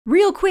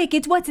Real quick,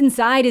 It's What's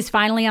Inside is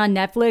finally on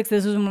Netflix.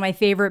 This was one of my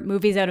favorite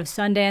movies out of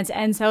Sundance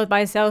and South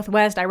by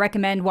Southwest. I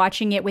recommend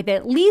watching it with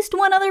at least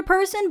one other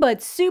person,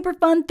 but super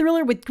fun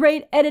thriller with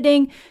great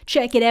editing.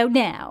 Check it out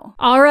now.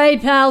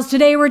 Alright pals,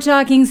 today we're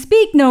talking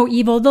Speak No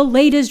Evil, the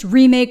latest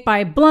remake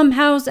by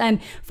Blumhouse,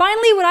 and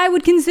finally what I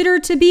would consider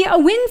to be a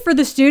win for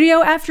the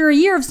studio after a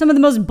year of some of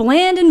the most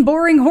bland and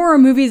boring horror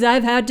movies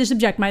I've had to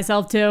subject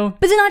myself to.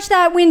 But to notch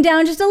that win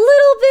down just a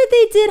little bit,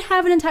 they did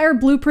have an entire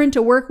blueprint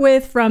to work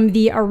with from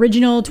the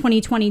original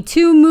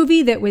 2022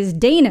 movie that was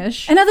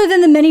Danish. And other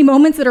than the many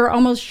moments that are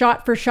almost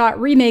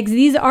shot-for-shot remakes,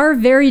 these are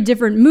very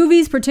different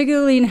movies,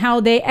 particularly in how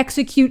they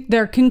execute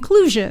their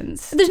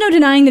conclusions. But there's no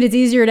denying that it's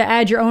easier to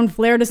add your own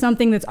flair to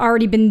something that's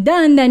already been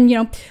done than,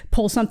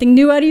 pull something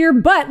new out of your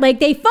butt. Like,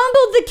 they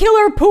fumbled the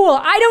killer pool.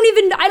 I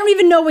don't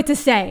even know what to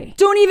say.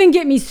 Don't even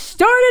get me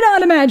started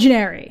on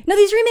Imaginary. Now,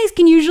 these remakes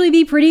can usually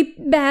be pretty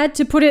bad,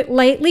 to put it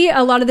lightly.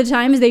 A lot of the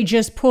times they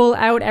just pull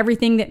out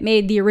everything that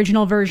made the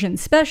original version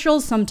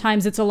special.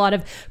 Sometimes it's a lot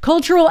of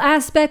cultural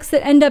aspects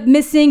that end up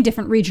missing,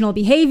 different regional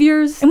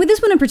behaviors. And with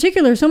this one in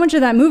particular, so much of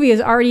that movie is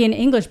already in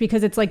English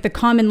because it's like the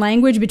common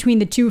language between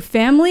the two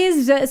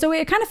families, so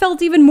it kind of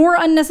felt even more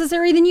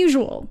unnecessary than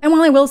usual. And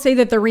while I will say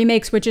that the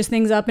remake switches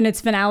things up in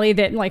its finale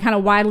that kind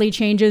of widely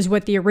changes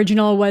what the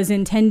original was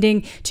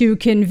intending to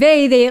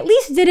convey, they at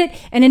least did it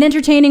in an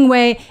entertaining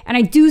way, and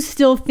I do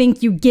still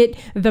think you get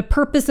the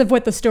purpose of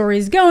what the story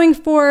is going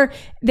for.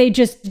 They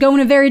just go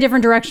in a very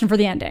different direction for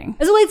the ending.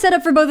 As a late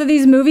setup for both of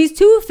these movies,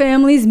 two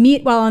families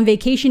meet while on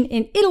vacation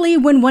in Italy.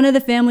 When one of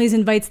the families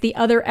invites the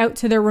other out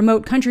to their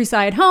remote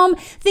countryside home,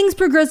 things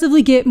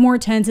progressively get more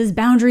tense as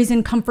boundaries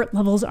and comfort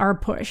levels are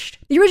pushed.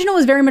 The original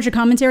was very much a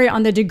commentary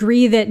on the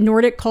degree that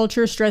Nordic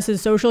culture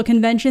stresses social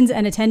conventions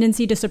and a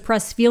tendency to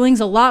suppress feelings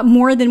a lot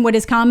more than what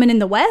is common in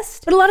the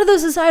West. But a lot of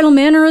those societal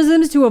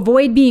mannerisms to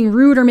avoid being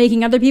rude or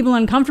making other people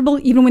uncomfortable,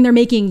 even when they're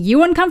making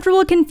you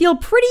uncomfortable, can feel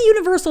pretty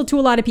universal to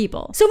a lot of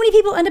people. So many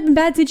people end up in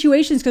bad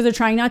situations because they're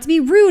trying not to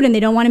be rude and they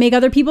don't want to make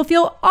other people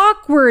feel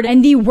awkward,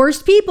 and the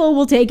worst people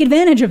will take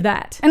advantage of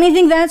that. And I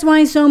think that's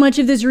why so much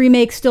of this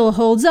remake still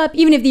holds up,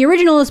 even if the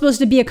original is supposed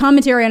to be a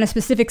commentary on a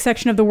specific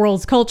section of the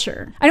world's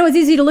culture. I know it's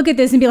easy to look at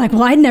this and be like,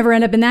 well, I'd never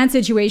end up in that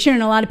situation,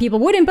 and a lot of people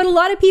wouldn't, but a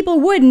lot of people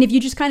would, and if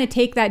you just kind of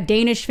take that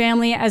Danish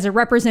family as a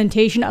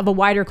representation of a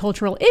wider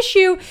cultural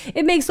issue,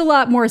 it makes a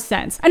lot more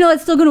sense. I know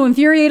that's still going to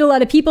infuriate a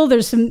lot of people.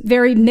 There's some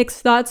very mixed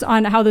thoughts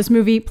on how this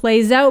movie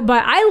plays out,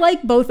 but I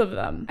like both of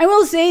them. I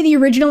will say the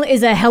original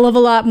is a hell of a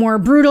lot more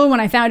brutal. When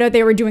I found out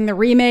they were doing the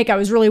remake, I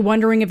was really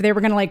wondering if they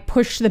were going to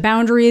push the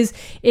boundaries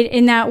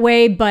in that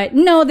way, but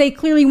no, they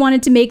clearly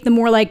wanted to make the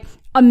more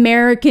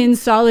American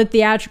solid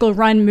theatrical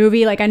run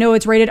movie. I know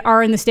it's rated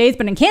R in the States,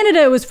 but in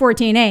Canada it was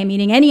 14A,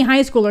 meaning any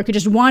high schooler could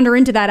just wander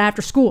into that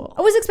after school.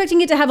 I was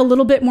expecting it to have a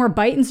little bit more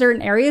bite in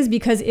certain areas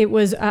because it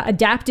was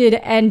adapted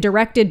and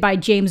directed by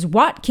James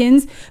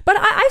Watkins, but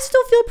I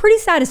still feel pretty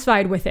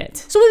satisfied with it.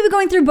 So we'll be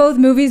going through both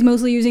movies,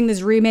 mostly using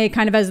this remake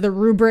kind of as the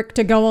rubric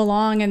to go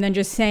along, and then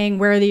just saying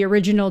where the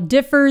original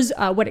differs,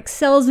 what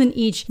excels in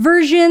each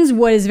versions,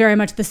 what is very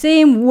much the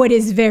same, what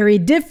is very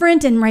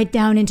different, and right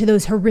down into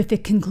those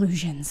horrific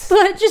conclusions.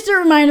 But just a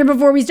reminder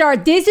before we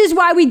start, this is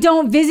why we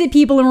don't visit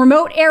people in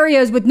remote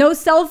areas with no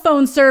cell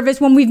phone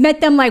service when we've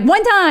met them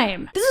one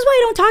time. This is why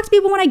I don't talk to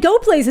people when I go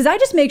places. I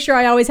just make sure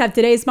I always have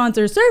today's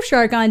sponsor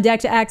Surfshark on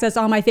deck to access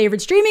all my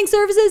favorite streaming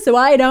services so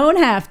I don't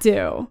have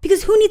to.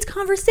 Because who needs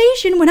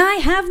conversation when I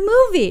have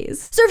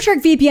movies?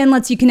 Surfshark VPN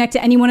lets you connect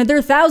to any one of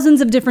their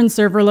thousands of different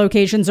server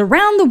locations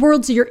around the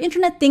world so your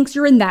internet thinks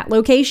you're in that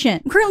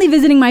location. I'm currently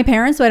visiting my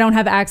parents, so I don't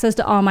have access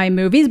to all my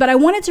movies, but I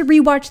wanted to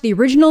rewatch the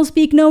original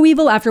Speak No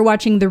Evil after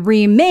watching the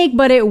remake,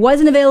 but it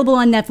wasn't available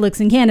on Netflix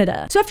in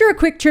Canada. So after a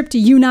quick trip to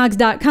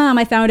unogs.com,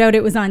 I found out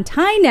it was on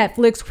Thai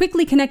Netflix,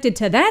 quickly connected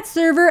to that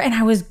server, and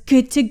I was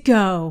good to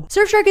go.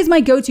 Surfshark is my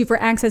go-to for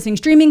accessing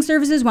streaming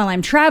services while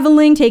I'm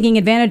traveling, taking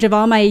advantage of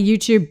all my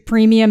YouTube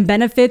premium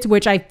benefits,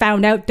 which I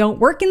found out don't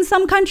work in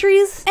some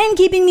countries, and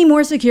keeping me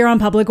more secure on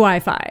public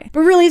Wi-Fi. But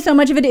really, so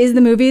much of it is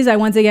the movies. I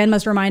once again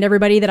must remind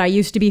everybody that I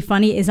Used to Be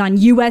Funny is on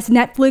US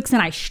Netflix,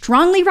 and I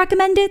strongly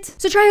recommend it.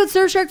 So try out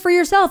Surfshark for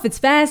yourself. It's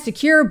fast,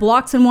 secure,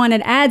 blocks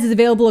unwanted ads, is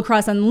available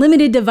across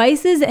unlimited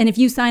devices, and if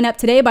you sign up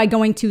today by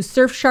going to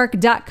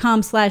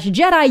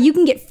surfshark.com/Jedi, you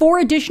can get 4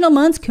 additional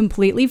months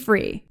completely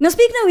free. Now,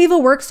 Speak No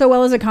Evil works so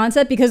well as a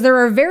concept because there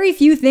are very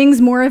few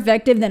things more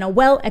effective than a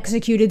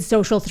well-executed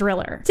social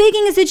thriller.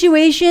 Taking a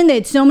situation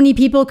that so many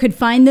people could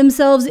find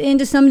themselves in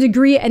to some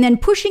degree and then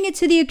pushing it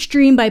to the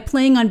extreme by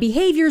playing on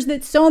behaviors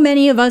that so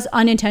many of us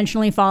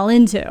unintentionally fall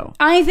into.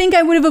 I think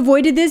I would have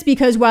avoided this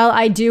because while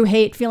I do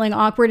hate feeling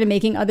awkward and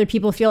making other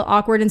people feel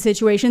awkward in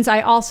situations,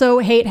 I also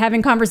hate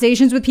having conversations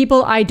conversations with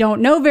people I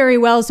don't know very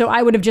well, so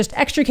I would have just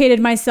extricated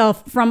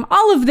myself from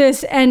all of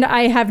this, and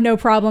I have no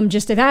problem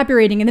just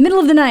evaporating in the middle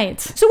of the night.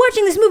 So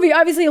watching this movie,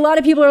 obviously a lot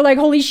of people are like,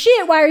 holy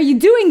shit, why are you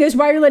doing this?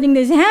 Why are you letting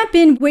this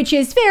happen? Which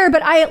is fair,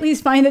 but I at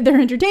least find that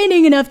they're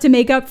entertaining enough to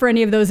make up for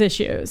any of those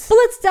issues. But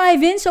let's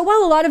dive in. So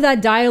while a lot of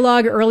that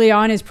dialogue early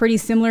on is pretty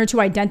similar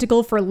to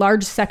identical for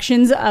large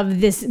sections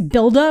of this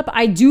buildup,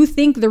 I do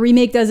think the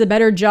remake does a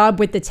better job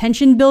with the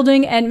tension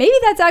building, and maybe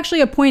that's actually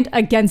a point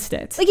against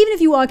it. Like, even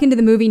if you walk into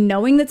the movie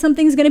knowing that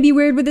something's gonna be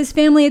weird with this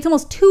family, it's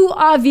almost too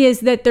obvious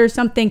that there's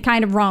something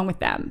kind of wrong with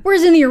them.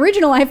 Whereas in the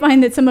original, I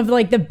find that some of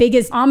like the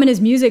biggest ominous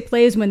music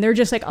plays when they're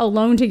just like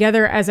alone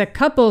together as a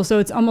couple, so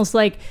it's almost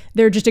like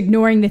they're just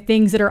ignoring the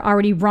things that are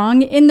already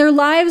wrong in their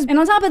lives. And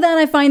on top of that,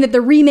 I find that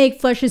the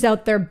remake fleshes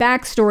out their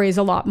backstories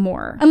a lot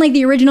more. Unlike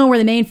the original, where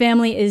the main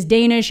family is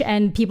Danish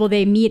and people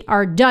they meet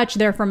are Dutch,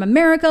 they're from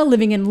America,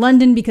 living in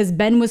London because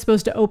Ben was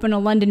supposed to open a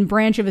London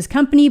branch of his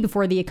company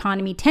before the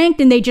economy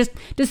tanked, and they just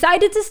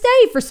decided to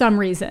stay for some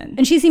reason.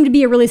 And she seemed to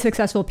be a really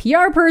successful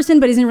PR person,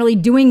 but isn't really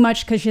doing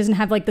much because she doesn't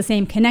have like the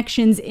same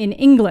connections in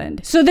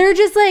England. So they're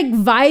just like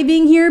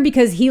vibing here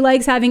because he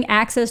likes having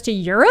access to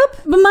Europe.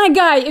 But my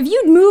guy, if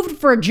you'd moved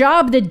for a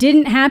job that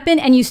didn't happen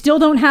and you still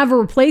don't have a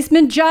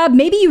replacement job,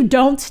 maybe you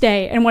don't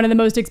stay in one of the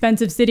most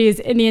expensive cities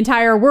in the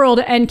entire world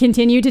and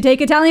continue to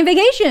take Italian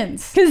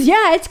vacations. Cause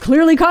yeah, it's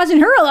clearly causing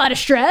her a lot of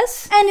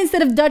stress. And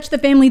instead of Dutch, the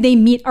family they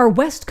meet are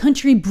West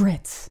Country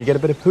Brits. You get a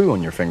bit of poo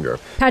on your finger.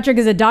 Patrick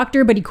is a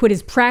doctor, but he quit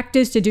his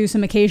practice to do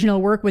some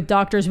occasional work with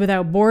Doctors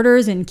Without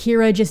Borders, and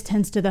Kira just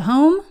tends to the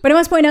home. But I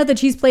must point out that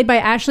she's played by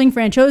Aisling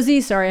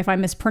Franciosi, sorry if I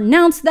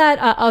mispronounced that,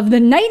 of The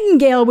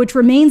Nightingale, which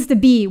remains to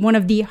be one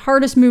of the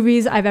hardest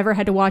movies I've ever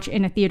had to watch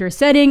in a theater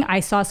setting. I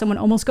saw someone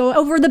almost go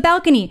over the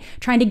balcony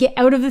trying to get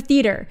out of the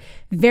theater.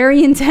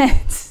 Very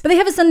intense. But they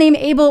have a son named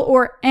Abel,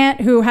 or Ant,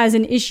 who has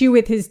an issue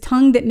with his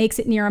tongue that makes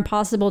it near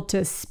impossible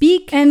to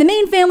speak. And the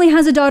main family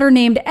has a daughter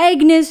named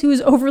Agnes, who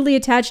is overly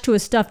attached to a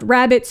stuffed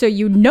rabbit, so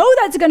you know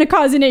that's gonna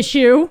cause an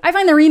issue. I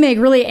find the remake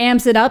really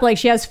amps it up, like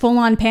she has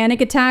full-on panic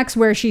attacks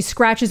where she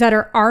scratches at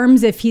her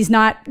arms if he's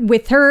not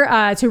with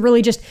her, to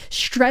really just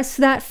stress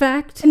that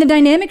fact. And the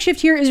dynamic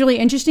shift here is really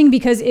interesting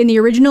because in the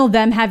original,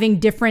 them having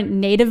different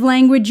native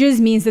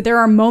languages means that there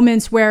are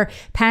moments where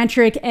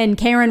Patrick and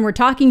Karen were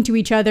talking to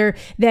each other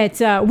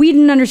that we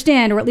didn't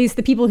understand, or at least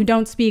the people who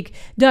don't speak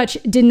Dutch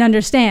didn't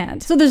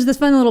understand. So there's this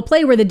fun little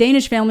play where the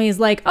Danish family is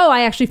like, oh,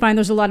 I actually find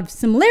there's a lot of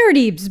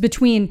similarities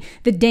between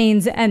the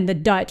Danes and the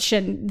Dutch,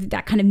 and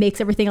that kind of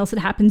makes everything else that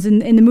happens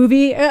in the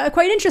movie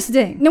quite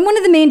interesting. Now, one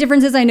of the main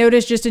differences I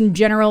noticed just in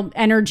general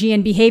energy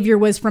and behavior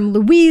was from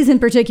Louise in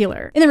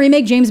particular. In the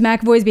remake, James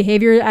McAvoy's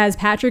behavior as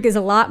Patrick is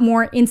a lot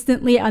more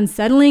instantly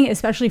unsettling,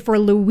 especially for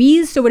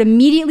Louise, so it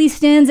immediately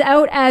stands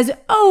out as,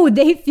 oh,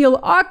 they feel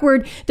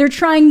awkward, they're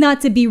trying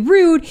not to be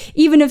rude,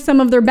 even if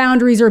some of their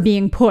boundaries are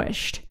being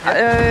pushed. Do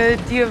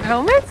you have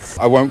helmets?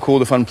 I won't call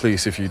the fun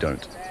police if you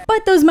don't.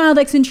 But those mild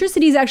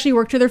eccentricities actually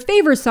work to their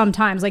favor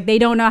sometimes. Like, they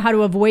don't know how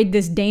to avoid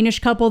this Danish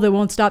couple that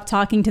won't stop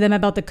talking to them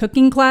about the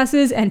cooking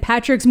classes, and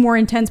Patrick's more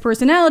intense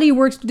personality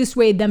works to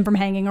dissuade them from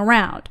hanging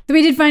around. Though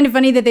we did find it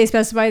funny that they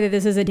specify that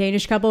this is a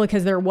Danish couple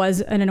because there was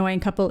an annoying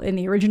couple in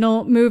the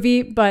original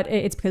movie, but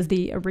it's because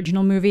the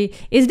original movie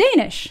is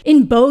Danish.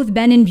 In both,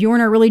 Ben and Bjorn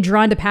are really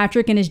drawn to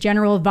Patrick and his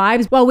general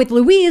vibes, while with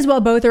Louise,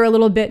 while both are a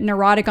little bit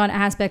neurotic on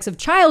aspects of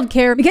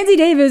childcare, Mackenzie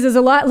Davis is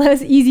a lot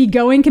less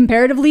easygoing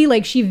comparatively.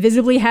 Like, she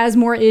visibly has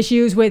more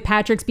issues with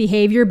Patrick's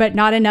behavior, but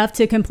not enough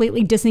to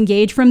completely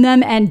disengage from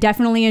them, and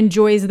definitely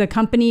enjoys the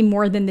company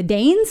more than the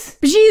Danes.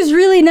 But she's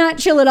really not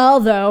chill at all,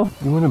 though.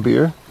 You want a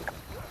beer?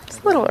 It's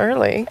a little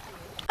early.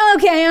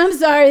 Okay, I'm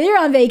sorry, you're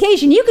on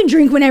vacation. You can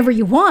drink whenever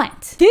you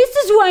want. This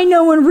is why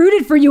no one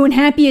rooted for you in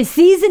Happiest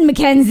Season,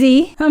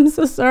 Mackenzie. I'm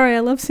so sorry, I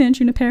love San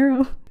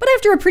Junipero. But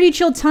after a pretty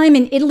chill time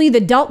in Italy, the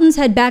Daltons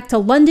head back to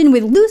London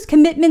with loose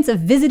commitments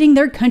of visiting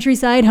their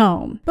countryside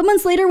home. But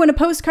months later, when a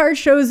postcard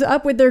shows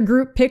up with their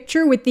group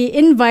picture with the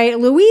invite,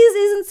 Louise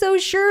isn't so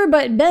sure,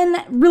 but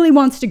Ben really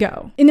wants to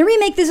go. In the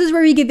remake, this is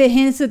where we get the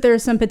hints that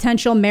there's some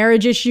potential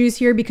marriage issues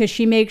here because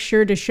she makes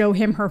sure to show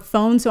him her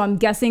phone, so I'm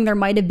guessing there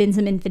might have been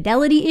some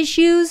infidelity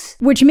issues,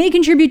 which may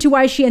contribute to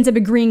why she ends up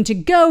agreeing to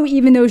go,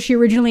 even though she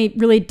originally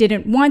really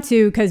didn't want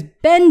to, because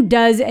Ben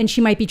does, and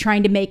she might be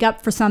trying to make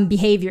up for some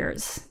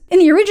behaviors. In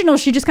the original,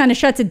 she just kind of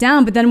shuts it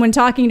down, but then when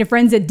talking to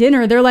friends at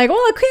dinner, they're like,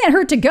 well, it can't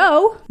hurt to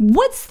go.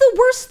 What's the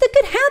worst that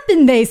could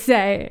happen, they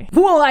say?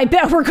 Well, I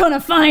bet we're gonna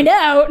find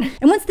out.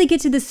 And once they get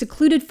to this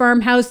secluded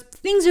farmhouse,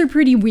 things are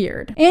pretty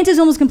weird. Aunt is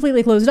almost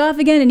completely closed off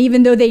again, and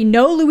even though they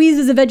know Louise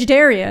is a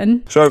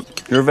vegetarian. So,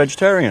 you're a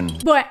vegetarian?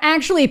 But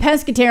actually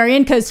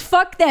pescatarian, cause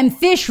fuck them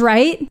fish,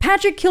 right?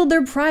 Patrick killed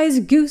their prize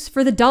goose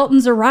for the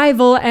Daltons'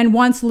 arrival and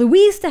wants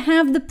Louise to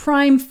have the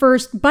prime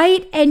first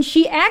bite, and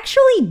she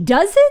actually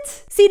does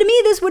it? See, to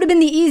me, this would have been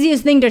the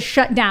easiest thing to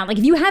shut down. Like,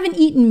 if you haven't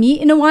eaten meat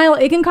in a while,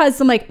 it can cause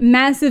some like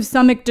massive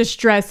stomach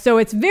distress. So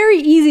it's very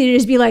easy to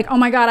just be like, oh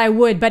my God, I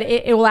would, but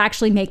it will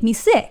actually make me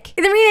sick.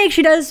 In the remake,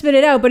 she does spit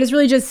it out, but it's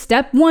really just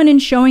step one in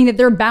showing that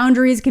their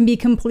boundaries can be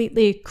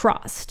completely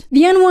crossed.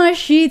 The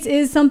unwashed sheets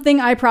is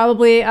something I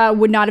probably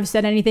would not have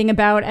said anything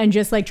about and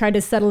just like tried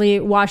to subtly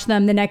wash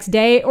them the next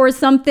day or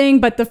something,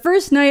 but the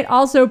first night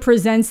also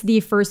presents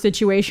the first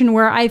situation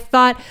where I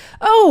thought,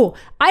 oh,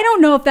 I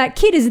don't know if that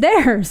kid is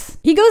theirs.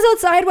 He goes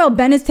outside while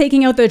Ben is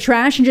taking out the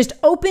trash and just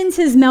opens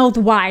his mouth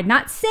wide,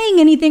 not saying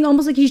anything,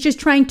 almost like he's just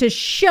trying to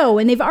show,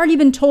 and they've already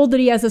been told that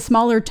he has a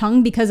smaller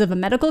tongue because of a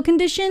medical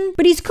condition,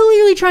 but he's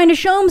clearly trying to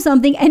show him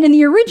something, and in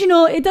the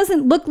original, it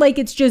doesn't look like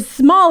it's just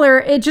smaller,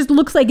 it just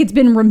looks like it's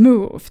been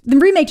removed. The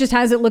remake just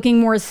has it looking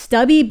more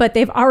stubby, but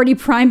they've already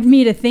primed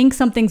me to think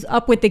something's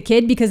up with the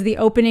kid because the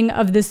opening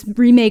of this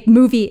remake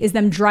movie is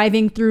them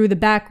driving through the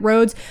back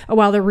roads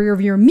while the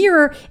rearview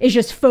mirror is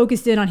just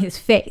focused in on his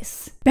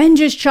face. Ben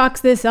just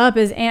chalks this up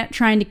as Aunt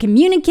trying to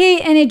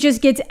communicate, and it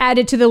just gets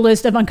added to the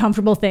list of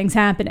uncomfortable things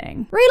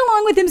happening, right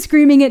along with him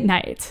screaming at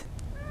night.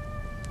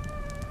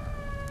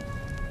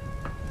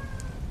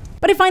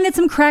 But I find that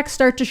some cracks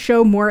start to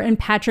show more in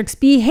Patrick's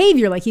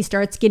behavior, like he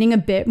starts getting a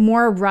bit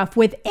more rough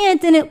with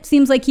Aunt, and it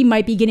seems like he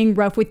might be getting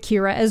rough with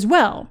Kira as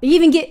well. They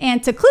even get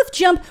Aunt to cliff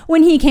jump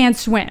when he can't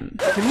swim.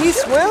 Can he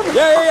swim?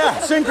 Yeah.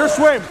 Sink or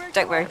swim.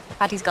 Don't worry,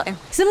 Paddy's got him.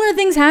 Similar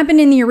things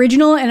happen in the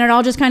original, and it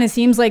all just kind of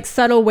seems like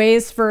subtle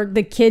ways for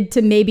the kid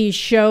to maybe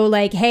show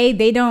like, hey,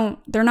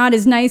 they're not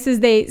as nice as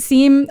they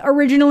seem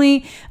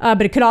originally,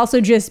 but it could also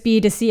just be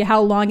to see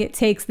how long it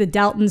takes the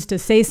Daltons to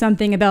say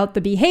something about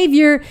the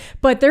behavior,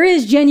 but there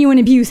is genuine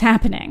abuse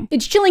happening.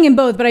 It's chilling in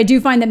both, but I do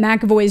find that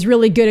McAvoy is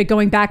really good at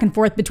going back and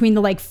forth between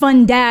the like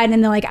fun dad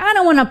and the like, I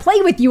don't want to play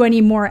with you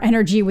anymore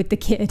energy with the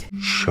kid.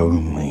 Show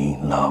me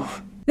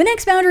love. The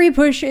next boundary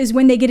push is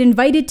when they get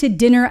invited to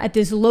dinner at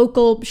this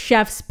local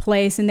chef's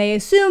place, and they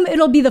assume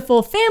it'll be the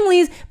full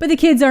families, but the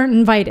kids aren't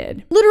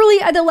invited. Literally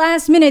at the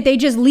last minute, they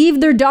just leave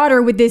their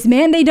daughter with this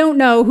man they don't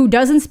know who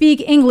doesn't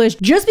speak English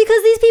just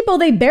because these people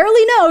they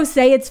barely know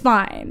say it's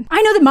fine.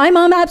 I know that my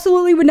mom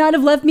absolutely would not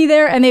have left me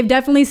there, and they've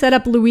definitely set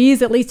up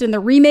Louise, at least in the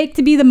remake,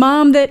 to be the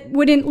mom that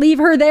wouldn't leave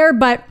her there,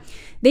 but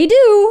they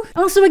do.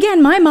 Also,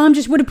 again, my mom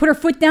just would have put her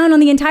foot down on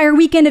the entire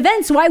weekend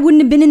event, so I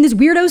wouldn't have been in this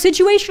weirdo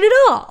situation at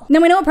all.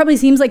 Now, I know it probably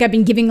seems like I've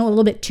been giving a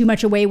little bit too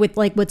much away with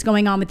like what's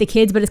going on with the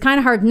kids, but it's kind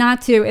of hard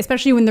not to,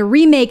 especially when the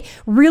remake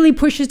really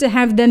pushes to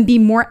have them be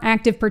more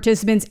active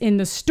participants in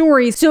the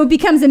story, so it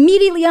becomes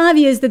immediately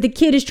obvious that the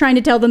kid is trying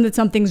to tell them that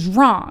something's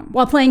wrong.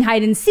 While playing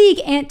hide and seek,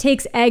 Aunt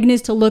takes Agnes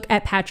to look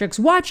at Patrick's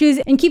watches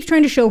and keeps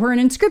trying to show her an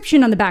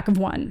inscription on the back of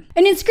one.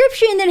 An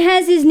inscription that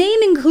has his name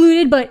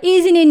included but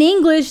isn't in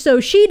English, so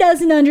she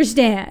doesn't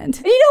understand.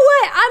 And you know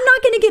what? I'm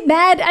not gonna get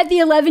mad at the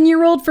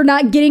 11-year-old for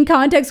not getting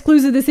context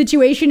clues of the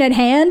situation at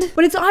hand,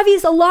 but it's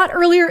obvious a lot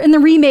earlier in the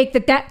remake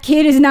that that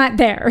kid is not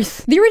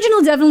theirs. The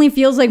original definitely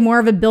feels like more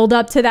of a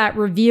build-up to that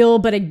reveal,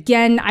 but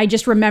again, I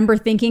just remember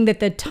thinking that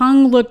the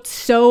tongue looked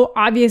so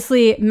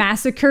obviously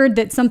massacred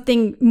that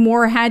something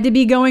more had to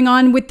be going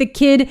on with the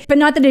kid, but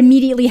not that it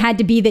immediately had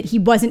to be that he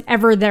wasn't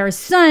ever their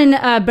son,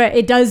 but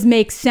it does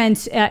make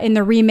sense in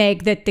the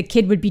remake that the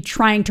kid would be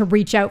trying to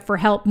reach out for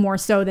help more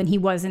so than he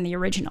was in the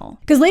original.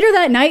 Because later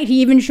that night,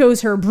 he even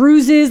shows her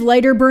bruises,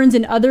 lighter burns,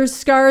 and other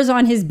scars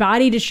on his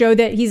body to show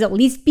that he's at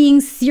least being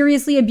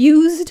seriously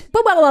abused.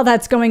 But while all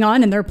that's going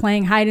on and they're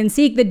playing hide and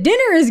seek, the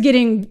dinner is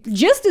getting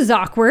just as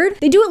awkward.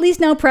 They do at least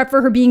now prep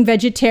for her being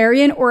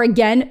vegetarian, or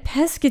again,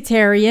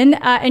 pescatarian,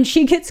 and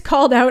she gets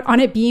called out on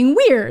it being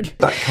weird.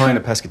 That kind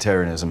of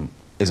pescatarianism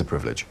is a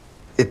privilege.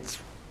 It's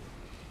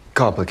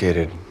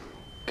complicated.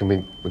 Can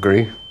we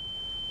agree?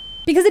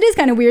 Because it is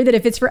kind of weird that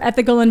if it's for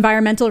ethical,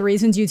 environmental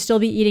reasons, you'd still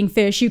be eating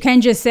fish. You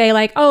can just say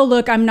like, oh,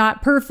 look, I'm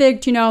not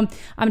perfect, you know,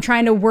 I'm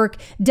trying to work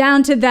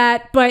down to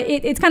that. But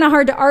it's kind of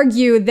hard to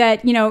argue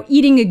that, you know,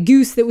 eating a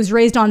goose that was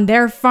raised on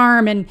their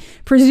farm and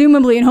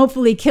presumably and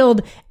hopefully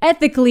killed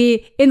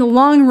ethically in the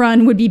long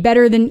run would be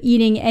better than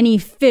eating any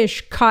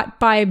fish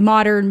caught by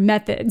modern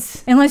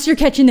methods. Unless you're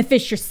catching the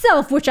fish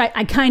yourself, which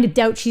I kind of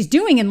doubt she's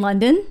doing in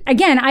London.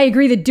 Again, I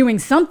agree that doing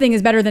something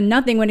is better than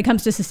nothing when it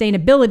comes to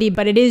sustainability,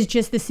 but it is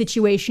just the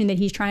situation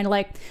that he's trying to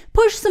like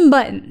push some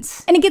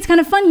buttons. And it gets kind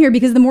of fun here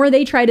because the more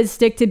they try to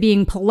stick to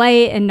being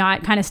polite and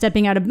not kind of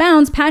stepping out of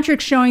bounds,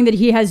 Patrick's showing that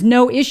he has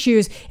no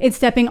issues in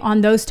stepping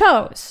on those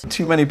toes.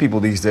 Too many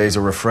people these days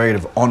are afraid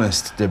of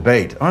honest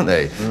debate, aren't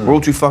they? We're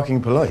all too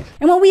fucking polite.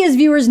 And while we as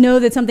viewers know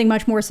that something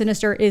much more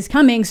sinister is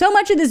coming, so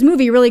much of this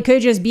movie really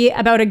could just be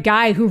about a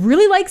guy who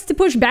really likes to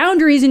push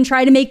boundaries and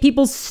try to make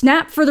people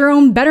snap for their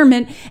own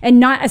betterment and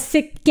not a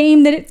sick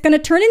game that it's going to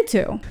turn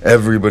into.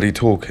 Everybody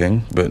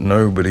talking, but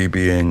nobody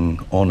being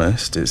honest.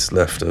 It's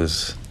left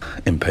us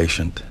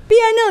impatient. But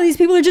yeah, no, these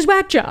people are just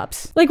whack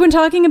jobs. Like when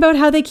talking about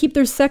how they keep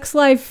their sex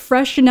life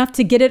fresh enough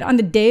to get it on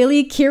the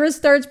daily, Kira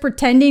starts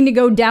pretending to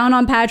go down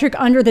on Patrick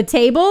under the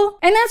table.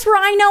 And that's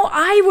where I know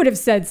I would have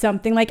said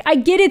something like, I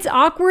get it's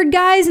awkward,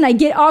 guys, and I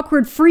get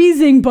awkward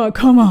freezing, but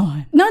come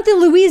on. Not that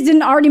Louise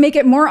didn't already make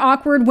it more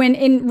awkward when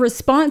in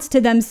response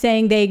to them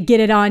saying they get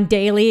it on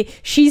daily,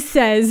 she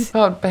says,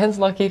 Oh, Ben's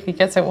lucky if he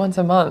gets it once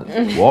a month.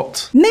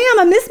 What? Ma'am,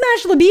 a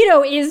mismatched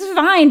libido is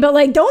fine, but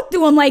like don't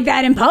do him like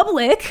that in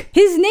public.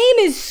 His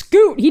name is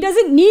Scoot. He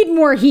doesn't need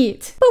more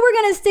heat. But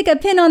we're gonna stick a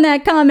pin on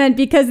that comment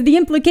because the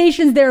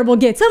implications there will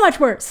get so much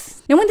worse.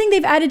 Now, one thing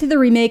they've added to the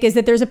remake is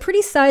that there's a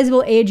pretty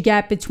sizable age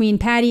gap between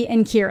Patty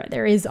and Kira.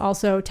 There is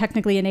also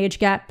technically an age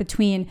gap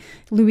between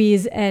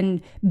Louise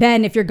and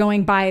Ben if you're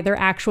going by their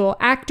actual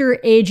actor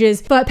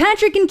ages. But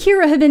Patrick and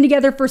Kira have been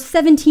together for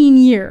 17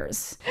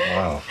 years.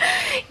 Wow.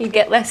 You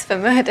get less for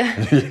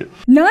murder.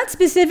 Not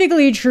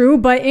specifically true,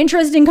 but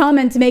interesting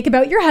comment to make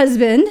about your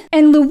husband.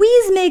 And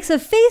Louise makes a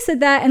face at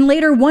that and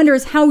later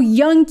wonders how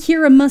young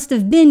Kira must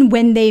have been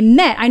when they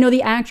met. I know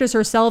the actress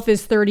herself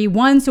is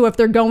 31, so if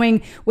they're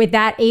going with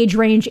that age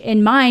range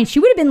in mind, she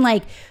would have been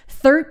like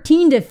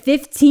 13 to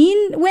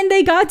 15 when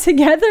they got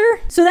together.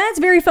 So that's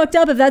very fucked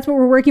up if that's what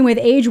we're working with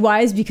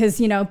age-wise,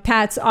 because, you know,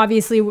 Pat's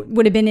obviously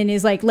would have been in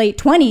his like late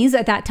 20s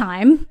at that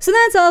time. So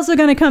that's also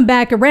gonna come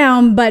back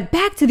around, but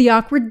back to the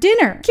awkward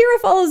dinner.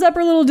 Kira follows up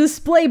her little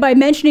display by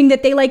mentioning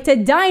that they like to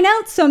dine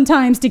out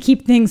sometimes to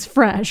keep things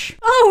fresh.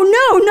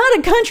 Oh no, not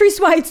a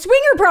countryside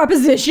swinger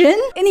proposition!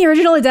 In the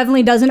original, it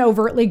definitely doesn't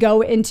overtly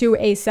go into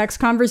a sex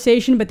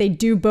conversation, but they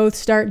do both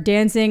start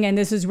dancing, and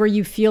this is where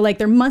you feel like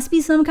there must be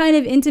some kind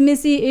of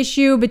intimacy issue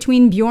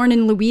between Bjorn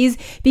and Louise,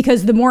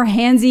 because the more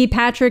handsy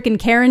Patrick and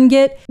Karen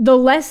get, the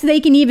less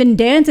they can even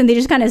dance, and they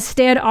just kind of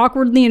stand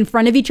awkwardly in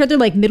front of each other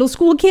like middle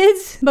school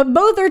kids. But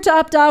both are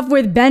topped off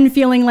with Ben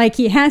feeling like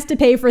he has to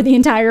pay for the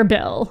entire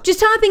bill. Just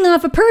topping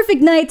off a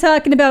perfect night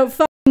talking about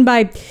fucking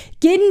by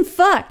getting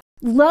fucked.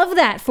 Love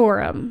that for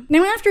him.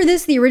 Now after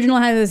this, the original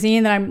has a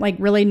scene that I'm like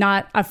really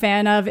not a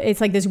fan of. It's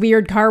like this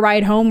weird car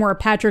ride home where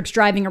Patrick's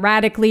driving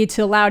erratically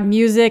to loud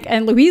music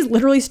and Louise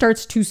literally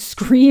starts to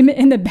scream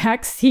in the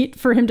back seat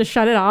for him to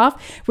shut it off,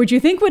 which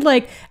you think would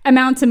like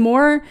amount to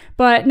more,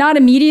 but not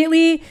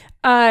immediately.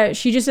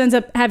 She just ends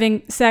up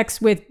having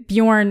sex with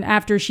Bjorn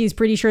after she's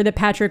pretty sure that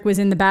Patrick was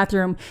in the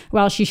bathroom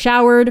while she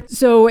showered.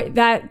 So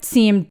that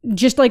seemed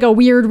just like a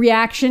weird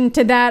reaction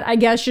to that, I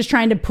guess, just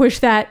trying to push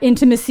that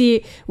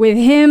intimacy with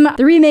him.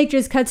 The remake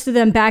just cuts to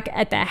them back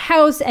at the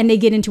house and they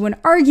get into an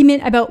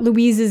argument about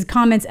Louise's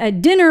comments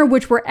at dinner,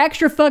 which were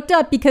extra fucked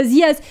up because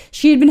yes,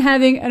 she had been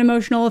having an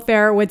emotional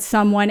affair with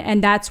someone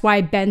and that's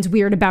why Ben's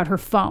weird about her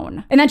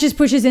phone. And that just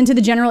pushes into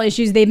the general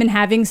issues they've been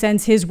having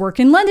since his work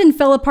in London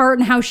fell apart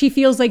and how she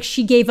feels like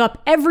she gave up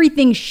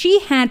everything she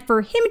had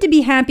for him to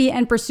be happy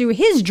and pursue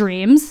his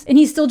dreams, and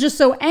he's still just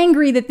so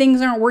angry that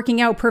things aren't working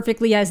out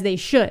perfectly as they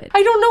should.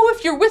 I don't know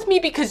if you're with me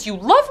because you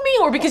love me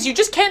or because you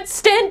just can't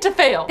stand to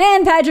fail.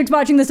 And Patrick's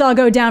watching this all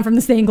go down from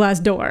the stained glass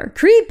door.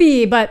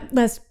 Creepy, but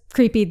less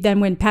creepy than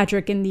when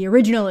Patrick in the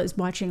original is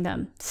watching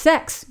them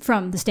sex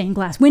from the stained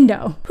glass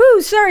window.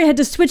 Whew, sorry, I had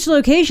to switch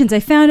locations. I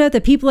found out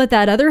that people at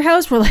that other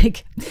house were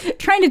like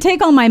trying to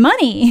take all my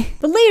money.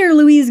 But later,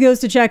 Louise goes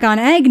to check on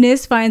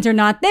Agnes, finds her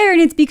not there,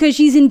 and it's because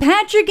she's in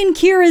Patrick and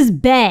Kira's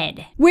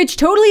bed. Which,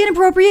 totally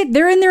inappropriate.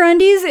 They're in their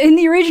undies. In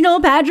the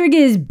original, Patrick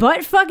is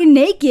butt fucking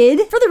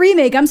naked. For the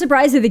remake, I'm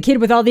surprised that the kid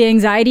with all the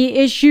anxiety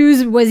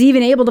issues was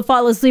even able to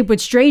fall asleep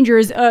with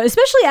strangers,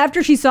 especially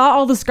after she saw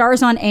all the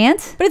scars on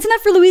Ant. But it's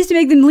enough for Louise to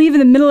make them leave in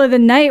the middle of the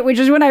night, which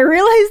is when I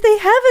realized they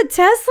have a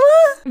Tesla?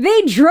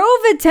 They drove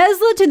a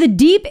Tesla to the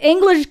deep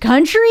English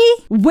country?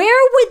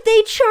 Where would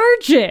they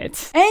charge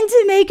it? And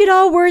to make it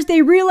all worse,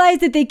 they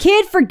realized that the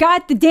kid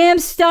forgot the damn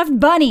stuffed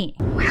bunny.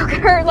 We'll get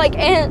her like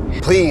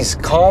Aunt. Please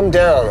calm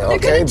down,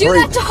 okay? gonna do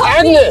that to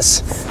Harvey.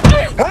 Agnes!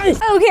 Hey!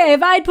 Okay,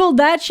 if I'd pulled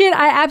that shit,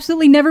 I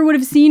absolutely never would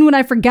have seen what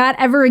I forgot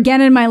ever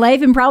again in my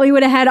life and probably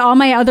would have had all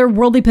my other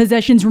worldly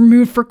possessions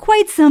removed for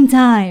quite some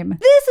time.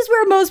 This is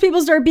where most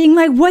people start being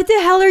like, what the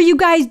hell are you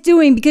guys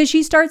doing? Because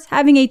she starts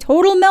having a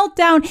total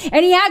meltdown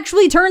and he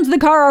actually turns the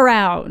car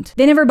around.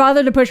 They never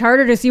bother to push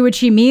harder to see what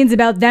she means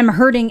about them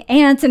hurting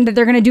ants and that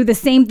they're gonna do the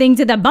same thing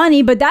to the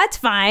bunny, but that's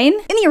fine.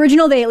 In the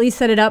original, they at least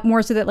set it up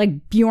more so that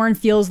like Bjorn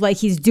feels like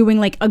he's doing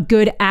like a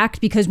good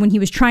act because when he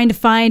was trying to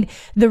find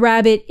the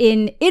rabbit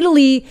in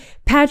Italy,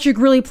 Patrick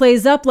really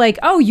plays up like,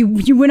 oh,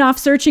 you went off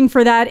searching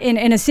for that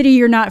in a city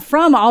you're not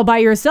from all by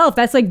yourself.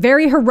 That's like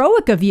very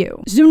heroic of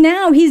you. So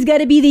now he's got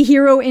to be the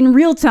hero in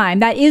real time.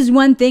 That is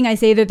one thing I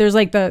say that there's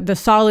like the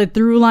solid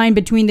through line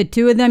between the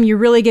two of them. You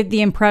really get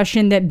the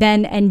impression that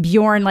Ben and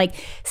Bjorn like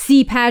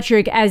see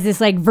Patrick as this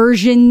like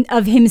version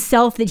of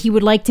himself that he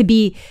would like to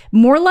be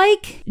more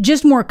like,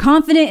 just more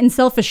confident and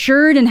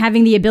self-assured and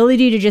having the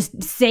ability to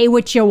just say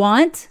what you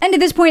want. And at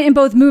this point in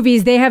both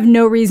movies, they have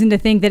no reason to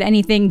think that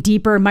anything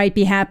deeper might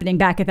be happening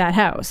back at that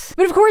house.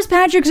 But of course,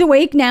 Patrick's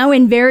awake now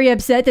and very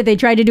upset that they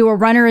tried to do a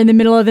runner in the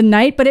middle of the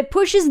night, but it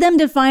pushes them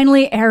to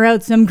finally air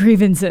out some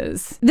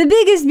grievances. The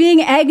biggest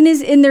being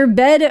Agnes in their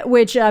bed,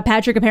 which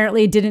Patrick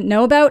apparently didn't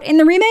know about in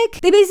the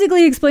remake. They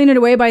basically explain it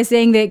away by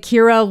saying that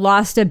Kira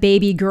lost a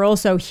baby girl,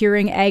 so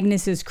hearing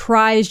Agnes's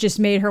cries just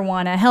made her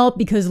want to help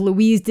because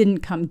Louise didn't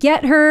come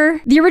get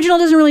her. The original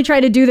doesn't really try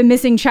to do the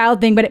missing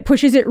child thing, but it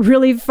pushes it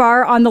really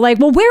far on the like,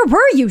 well, where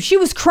were you? She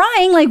was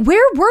crying, like,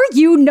 where were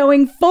you?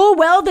 Knowing full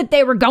well that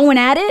they were going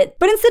at it.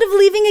 But instead of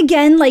leaving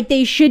again like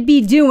they should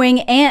be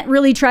doing, Aunt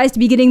really tries to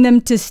be getting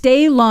them to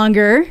stay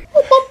longer.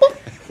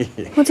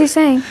 What's he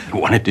saying? I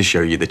wanted to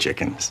show you the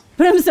chickens.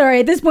 But I'm sorry,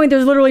 at this point,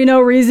 there's literally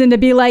no reason to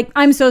be like,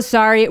 I'm so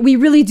sorry, we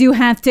really do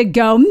have to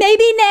go.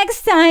 Maybe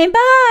next time,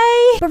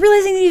 bye! But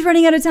realizing that he's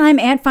running out of time,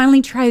 Aunt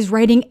finally tries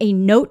writing a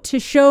note to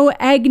show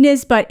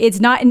Agnes, but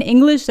it's not in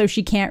English, so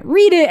she can't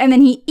read it, and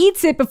then he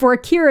eats it before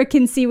Kira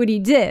can see what he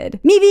did.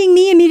 Me being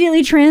me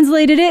immediately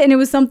translated it, and it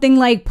was something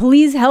like,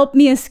 please help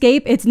me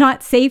escape, it's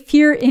not safe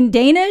here in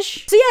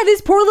Danish. So yeah,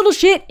 this poor little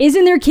shit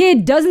isn't their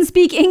kid, doesn't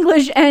speak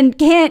English, and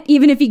can't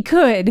even if he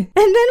could. And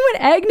then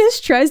when Agnes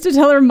tries to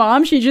tell her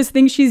mom, she just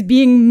thinks she's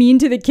being mean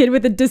to the kid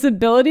with a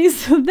disability,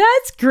 so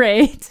that's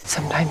great.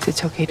 Sometimes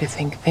it's okay to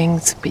think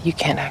things, but you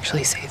can't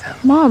actually say them.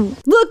 Mom.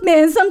 Look,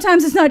 man,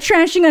 sometimes it's not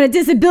trashing on a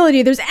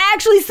disability, there's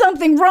actually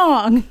something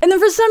wrong. And then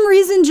for some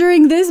reason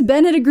during this,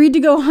 Ben had agreed to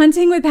go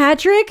hunting with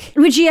Patrick,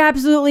 which he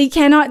absolutely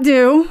cannot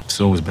do.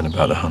 It's always been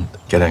about the hunt,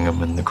 getting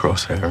them in the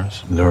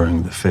crosshairs,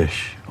 luring the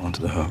fish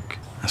onto the hook.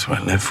 That's what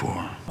I live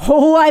for.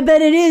 Oh, I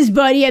bet it is,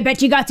 buddy. I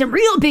bet you got some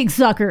real big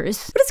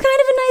suckers. But it's kind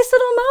of a nice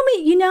little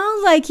moment, you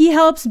know? Like, he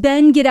helps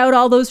Ben get out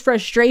all those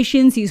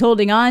frustrations he's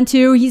holding on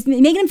to. He's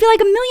making him feel like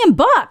 $1 million.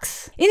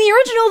 In the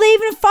original, they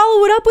even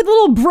follow it up with a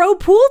little bro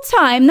pool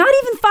time, not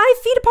even 5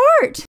 feet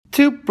apart.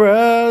 Two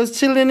bros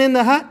chilling in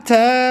the hot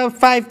tub,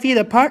 5 feet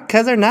apart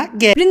because they're not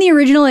gay. But in the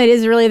original, it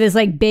is really this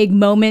like big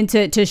moment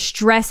to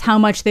stress how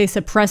much they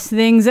suppress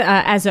things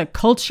as a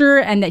culture,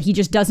 and that he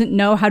just doesn't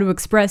know how to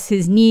express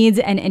his needs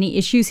and any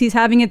issues he's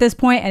having at this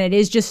point, and it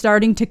is just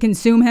starting to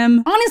consume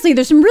him. Honestly,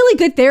 there's some really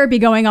good therapy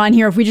going on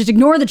here if we just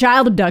ignore the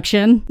child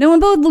abduction. Now, when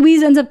both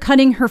Louise ends up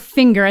cutting her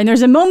finger, and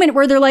there's a moment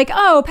where they're like,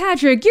 oh,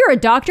 Patrick, you're a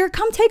doctor,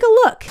 come take a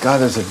look. God,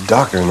 there's a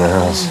doctor in the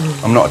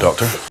house. I'm not a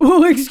doctor.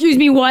 Oh, excuse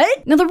me,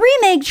 what? Now, the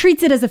remake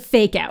treats it as a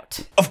fake out.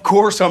 Of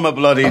course I'm a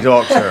bloody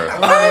doctor.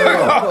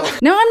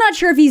 Now, I'm not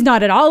sure if he's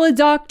not at all a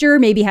doctor,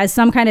 maybe has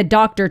some kind of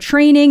doctor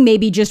training,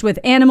 maybe just with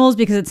animals,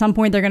 because at some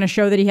point they're going to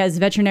show that he has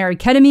veterinary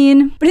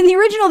ketamine. But in the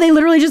original, they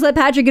literally just let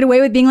Patrick get away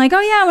with being like, oh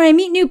yeah, when I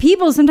meet new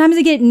people, sometimes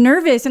I get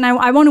nervous and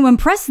I want to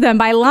impress them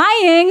by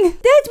lying. That's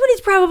when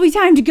it's probably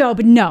time to go,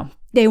 but no.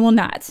 They will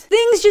not.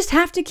 Things just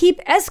have to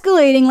keep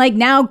escalating, like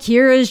now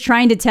Kira's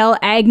trying to tell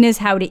Agnes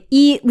how to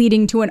eat,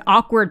 leading to an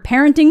awkward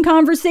parenting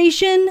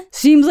conversation.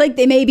 Seems like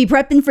they may be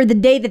prepping for the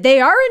day that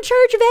they are in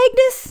charge of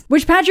Agnes,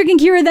 which Patrick and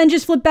Kira then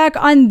just flip back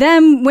on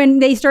them when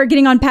they start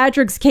getting on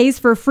Patrick's case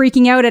for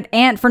freaking out at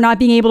Aunt for not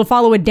being able to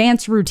follow a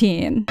dance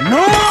routine.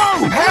 No!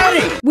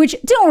 Patty! Which,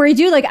 don't worry,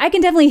 dude, like I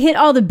can definitely hit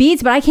all the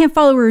beats, but I can't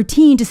follow a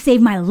routine to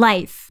save my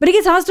life. But it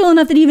gets hostile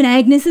enough that even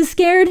Agnes is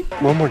scared.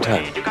 One more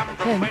time.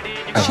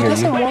 She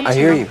doesn't want to. I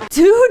hear you.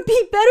 Dude,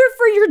 be better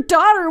for your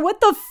daughter. What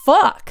the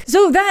fuck?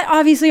 So that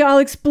obviously all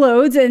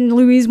explodes and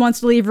Louise wants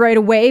to leave right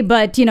away.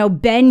 But, you know,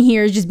 Ben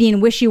here is just being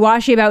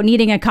wishy-washy about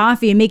needing a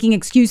coffee and making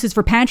excuses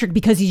for Patrick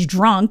because he's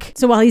drunk.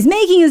 So while he's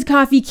making his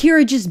coffee,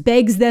 Kira just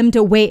begs them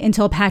to wait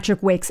until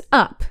Patrick wakes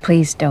up.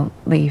 Please don't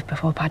leave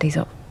before Paddy's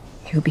up.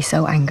 He'll be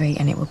so angry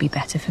and it will be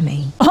better for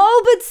me.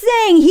 All but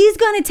saying he's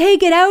gonna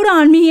take it out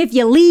on me if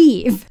you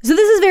leave. So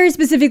this is very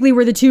specifically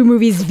where the two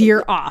movies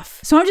veer off.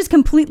 So I'm just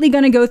completely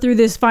gonna go through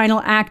this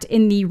final act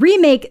in the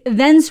remake,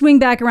 then swing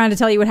back around to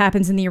tell you what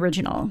happens in the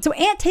original. So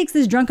Aunt takes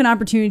this drunken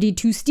opportunity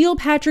to steal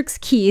Patrick's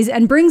keys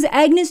and brings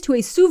Agnes to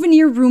a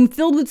souvenir room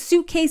filled with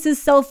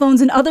suitcases, cell phones,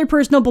 and other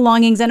personal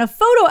belongings, and a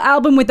photo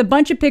album with a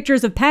bunch of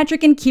pictures of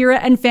Patrick and Kira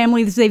and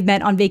families they've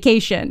met on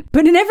vacation.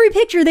 But in every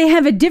picture, they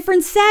have a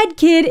different sad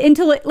kid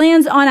until it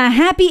lands on a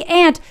happy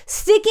aunt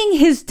sticking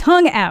his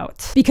tongue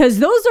out. Because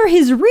those are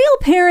his real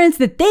parents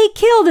that they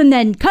killed and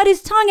then cut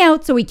his tongue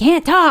out so he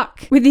can't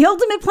talk. With the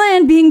ultimate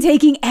plan being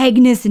taking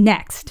Agnes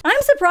next.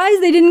 I'm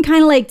surprised they didn't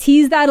kind of like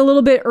tease that a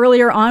little bit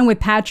earlier on with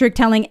Patrick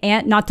telling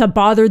Aunt not to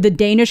bother the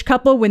Danish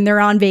couple when they're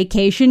on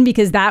vacation,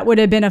 because that would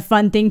have been a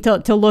fun thing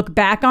to look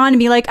back on and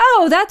be like,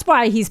 oh, that's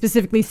why he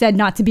specifically said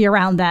not to be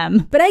around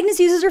them. But Agnes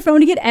uses her phone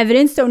to get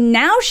evidence, so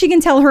now she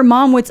can tell her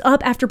mom what's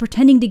up after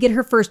pretending to get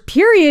her first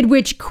period,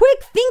 which,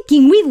 quick thinking,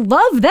 we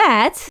love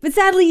that. But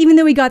sadly, even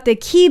though we got the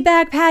key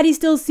back, Patty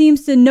still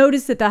seems to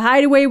notice that the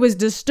hideaway was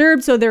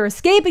disturbed, so their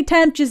escape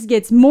attempt just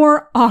gets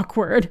more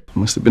awkward.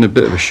 Must have been a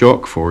bit of a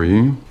shock for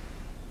you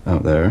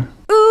out there.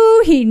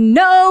 Ooh, he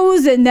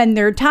knows, and then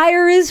their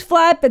tire is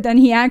flat, but then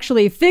he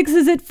actually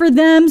fixes it for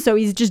them, so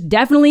he's just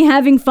definitely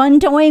having fun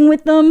toying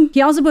with them.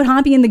 He also put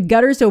Hoppy in the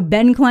gutter so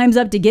Ben climbs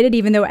up to get it,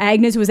 even though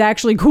Agnes was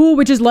actually cool,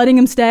 which is letting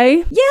him stay.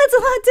 Yeah, it's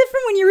a lot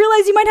different when you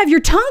realize you might have your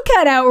tongue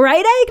cut out,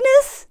 right,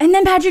 Agnes? And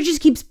then Patrick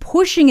just keeps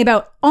pushing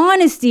about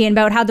honesty and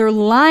about how they're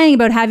lying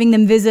about having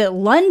them visit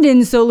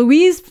London, so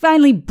Louise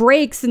finally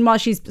breaks, and while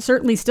she's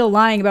certainly still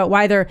lying about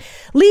why they're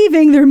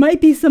leaving, there might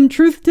be some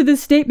truth to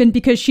this statement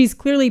because she's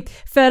clearly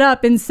fed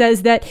up and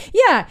says that,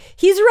 yeah,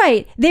 he's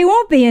right, they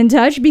won't be in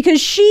touch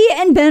because she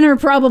and Ben are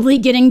probably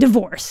getting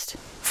divorced.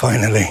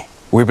 Finally.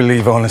 We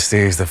believe honesty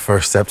is the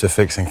first step to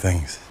fixing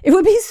things. It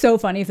would be so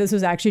funny if this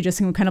was actually just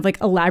some kind of like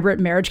elaborate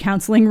marriage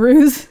counseling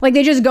ruse. Like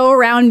they just go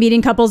around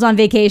meeting couples on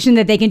vacation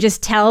that they can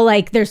just tell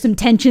like there's some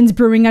tensions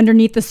brewing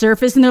underneath the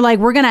surface, and they're like,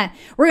 we're gonna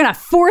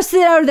force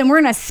it out of them.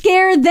 We're gonna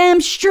scare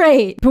them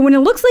straight. But when it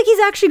looks like he's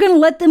actually gonna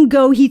let them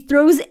go, he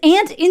throws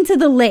Ant into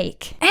the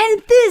lake.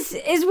 And this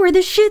is where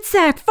the shit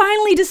sack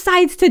finally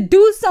decides to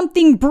do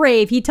something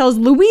brave. He tells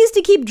Louise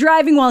to keep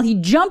driving while he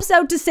jumps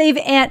out to save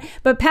Ant,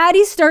 but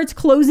Patty starts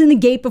closing the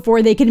gate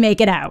before they can make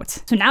it out.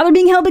 So now they're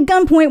being held at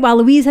gunpoint while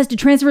Louise has to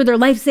transfer their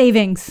life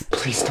savings.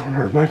 Please don't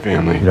hurt my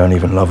family. You don't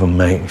even love him,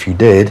 mate. If you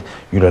did,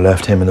 you'd have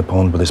left him in the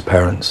pond with his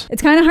parents.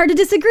 It's kind of hard to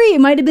disagree.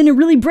 It might have been a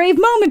really brave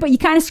moment, but you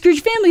kind of screwed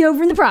your family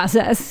over in the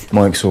process.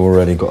 Mike's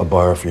already got a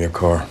buyer for your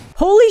car.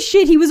 Holy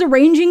shit, he was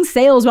arranging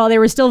sales while they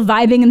were still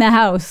vibing in the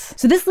house.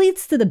 So this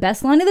leads to the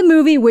best line of the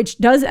movie, which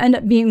does end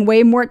up being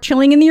way more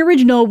chilling in the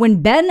original.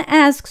 When Ben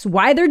asks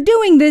why they're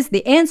doing this,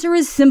 the answer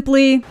is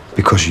simply,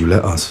 because you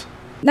let us.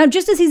 Now,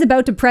 just as he's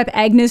about to prep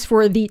Agnes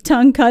for the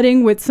tongue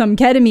cutting with some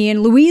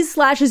ketamine, Louise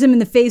slashes him in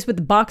the face with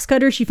the box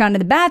cutter she found in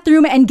the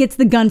bathroom and gets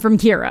the gun from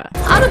Kira.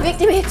 I'm a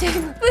victim here too.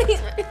 Please,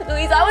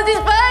 Louise, I was his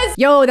first.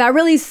 Yo, that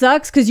really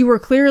sucks because you were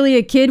clearly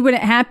a kid when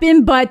it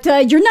happened, but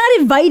you're not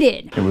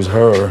invited. It was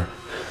her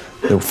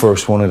that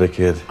first wanted a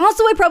kid.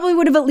 Also, I probably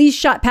would have at least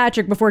shot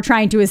Patrick before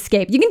trying to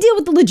escape. You can deal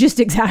with the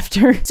logistics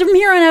after. So from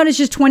here on out, it's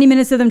just 20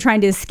 minutes of them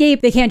trying to escape.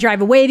 They can't drive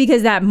away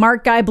because that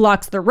Mark guy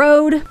blocks the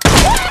road.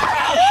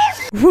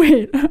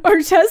 Wait, are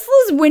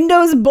Tesla's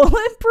windows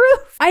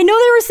bulletproof? I know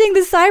they were saying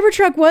the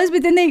Cybertruck was,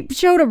 but then they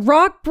showed a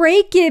rock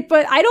break it,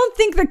 but I don't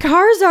think the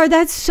cars are.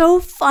 That's so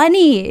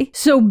funny.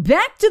 So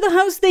back to the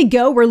house they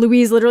go, where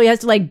Louise literally has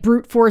to like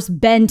brute force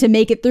Ben to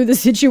make it through the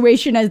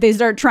situation as they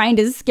start trying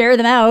to scare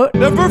them out.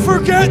 Never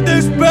forget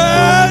this,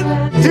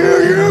 Ben! Do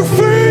you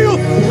feel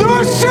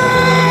the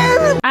same?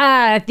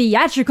 Ah,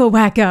 theatrical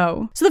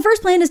wacko. So the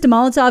first plan is to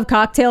Molotov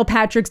cocktail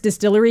Patrick's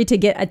distillery to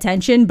get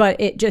attention, but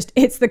it just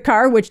hits the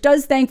car, which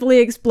does thankfully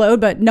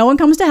explode, but no one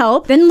comes to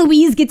help. Then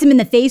Louise gets him in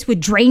the face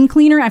with drain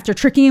cleaner after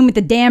tricking him with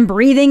the damn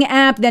breathing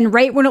app. Then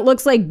right when it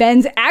looks like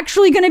Ben's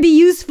actually gonna be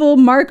useful,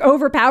 Mark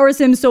overpowers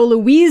him, so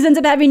Louise ends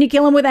up having to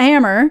kill him with a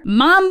hammer.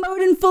 Mom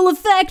mode in full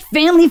effect,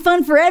 family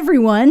fun for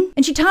everyone.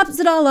 And she tops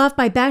it all off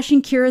by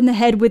bashing Kira in the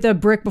head with a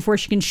brick before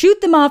she can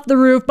shoot them off the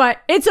roof,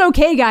 but it's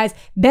okay, guys.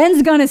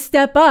 Ben's gonna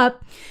step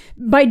up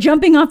by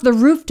jumping off the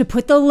roof to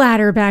put the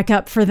ladder back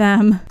up for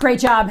them. Great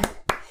job.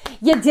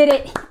 You did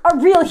it. A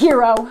real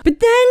hero. But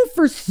then,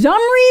 for some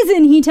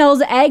reason, he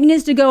tells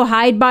Agnes to go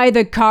hide by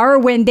the car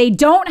when they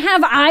don't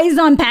have eyes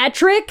on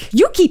Patrick.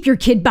 You keep your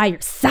kid by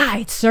your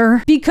side,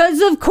 sir.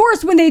 Because, of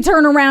course, when they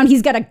turn around,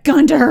 he's got a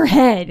gun to her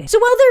head. So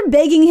while they're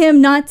begging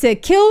him not to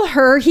kill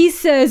her, he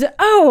says,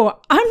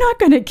 oh, I'm not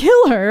gonna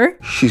kill her.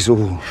 She's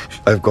all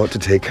I've got to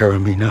take care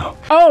of me now.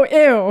 Oh,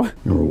 ew.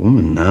 You're a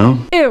woman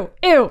now. Ew,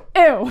 ew,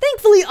 ew.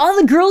 Thankfully, all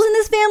the girls in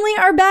this family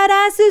are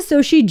badasses,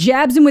 so she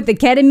jabs him with the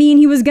ketamine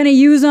he was gonna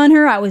use on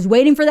her. I was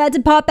waiting for that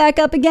to pop back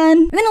up again.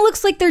 And then it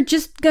looks like they're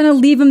just gonna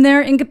leave him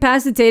there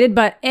incapacitated,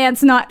 but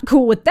Ant's not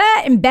cool with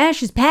that and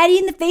bashes Patty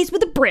in the face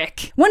with a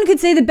brick. One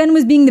could say that Ben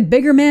was being the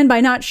bigger man by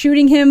not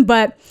shooting him,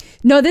 but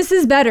no, this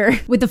is better.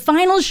 With the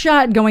final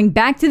shot going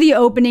back to the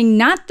opening,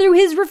 not through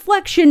his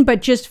reflection,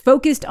 but just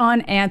focused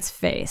on Ant's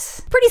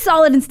face. Pretty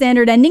solid and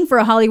standard ending for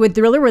a Hollywood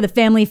thriller where the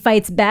family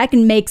fights back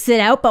and makes it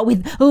out, but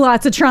with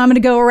lots of trauma to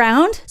go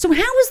around. So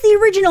how was the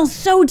original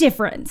so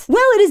different?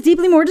 Well, it is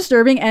deeply more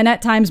disturbing and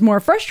at times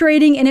more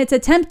frustrating in its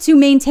attempt to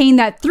maintain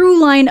that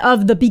through line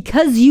of the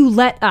because you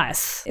let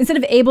us. Instead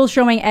of Abel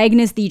showing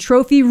Agnes the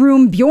trophy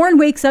room, Bjorn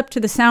wakes up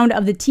to the sound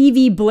of the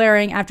TV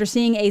blaring after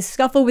seeing a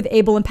scuffle with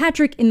Abel and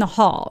Patrick in the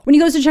hall. When he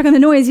goes to check on the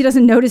noise, he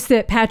doesn't notice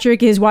that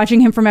Patrick is watching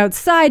him from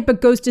outside,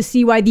 but goes to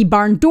see why the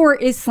barn door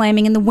is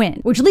slamming in the wind,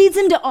 which leads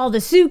him to all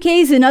the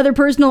suitcase and other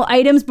personal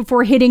items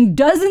before hitting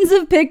dozens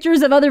of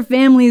pictures of other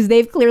families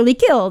they've clearly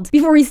killed,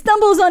 before he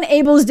stumbles on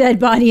Abel's dead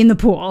body in the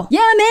pool. Yeah,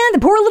 man, the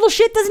poor little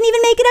shit doesn't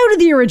even make it out of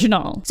the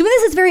original. So in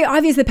this, it's very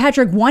obvious that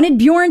Patrick wanted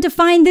Bjorn to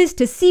find this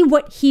to see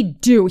what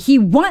he'd do. He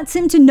wants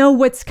him to know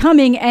what's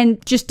coming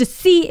and just to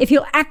see if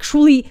he'll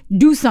actually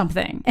do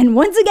something. And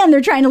once again,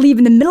 they're trying to leave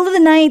in the middle of the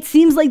night,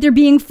 seems like they're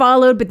being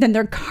followed, but then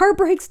their car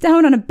breaks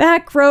down on a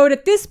back road.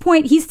 At this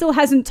point, he still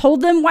hasn't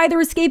told them why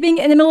they're escaping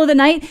in the middle of the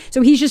night,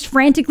 so he's just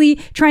frantically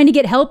trying to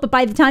get help, but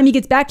by the time he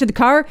gets back to the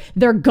car,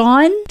 they're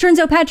gone. Turns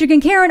out Patrick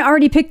and Karen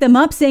already picked them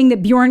up, saying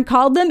that Bjorn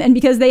called them, and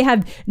because they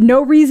have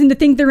no reason to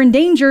think they're in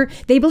danger,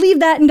 they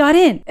believe that and got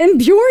in. And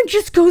Bjorn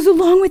just goes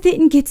along with it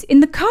and gets in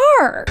the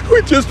car.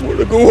 We just want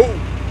to go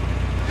home.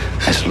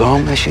 As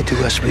long as you do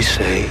as we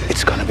say,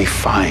 it's gonna be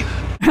fine.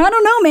 I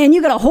don't know, man.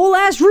 You got a whole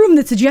ass room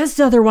that suggests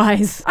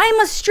otherwise. I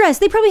must stress,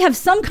 they probably have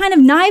some kind of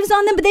knives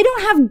on them, but they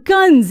don't have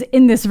guns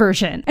in this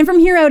version. And from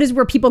here out is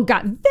where people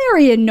got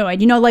very annoyed.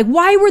 You know, like,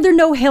 why were there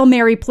no Hail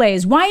Mary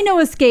plays? Why no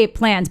escape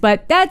plans?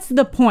 But that's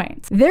the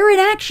point. Their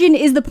inaction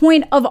is the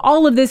point of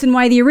all of this and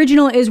why the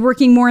original is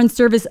working more in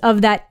service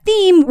of that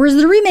theme, whereas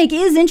the remake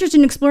is interested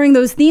in exploring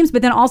those themes,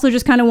 but then also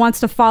just kind of wants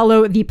to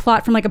follow the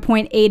plot from like a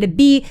point A to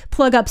B,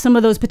 plug up some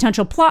of those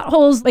potential plot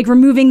holes, like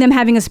removing them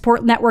having a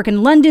support network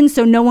in London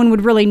so no one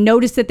would really really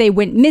noticed that they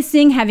went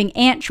missing, having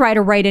Aunt try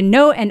to write a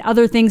note and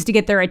other things to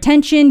get their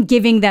attention,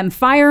 giving them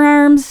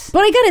firearms. But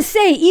I gotta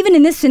say, even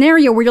in this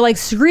scenario where you're like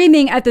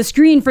screaming at the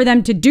screen for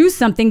them to do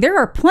something, there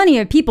are plenty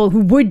of people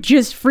who would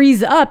just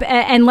freeze up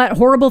and let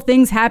horrible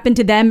things happen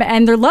to them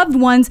and their loved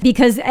ones,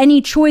 because any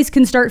choice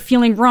can start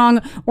feeling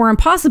wrong or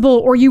impossible,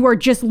 or you are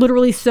just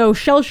literally so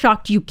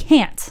shell-shocked you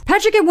can't.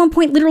 Patrick at one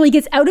point literally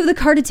gets out of the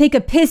car to take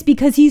a piss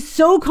because he's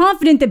so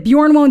confident that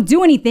Bjorn won't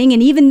do anything,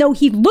 and even though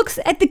he looks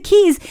at the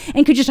keys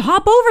and could just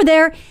hop over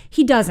there,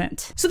 he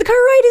doesn't. So the car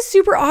ride is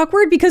super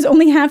awkward because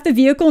only half the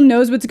vehicle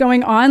knows what's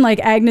going on. Like,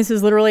 Agnes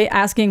is literally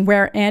asking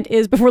where Aunt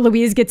is before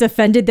Louise gets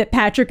offended that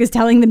Patrick is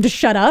telling them to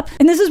shut up.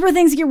 And this is where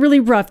things get really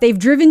rough. They've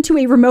driven to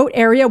a remote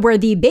area where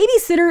the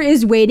babysitter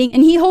is waiting,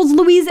 and he holds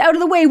Louise out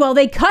of the way while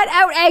they cut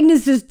out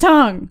Agnes's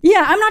tongue.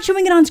 Yeah, I'm not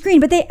showing it on screen,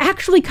 but they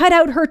actually cut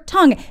out her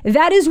tongue.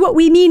 That is what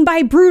we mean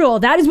by brutal.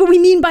 That is what we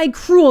mean by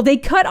cruel. They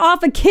cut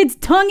off a kid's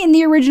tongue in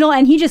the original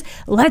and he just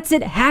lets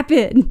it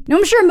happen. Now,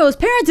 I'm sure most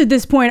parents at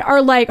this point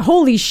are like,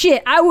 holy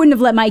shit, I wouldn't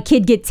have let my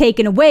kid get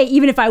taken away.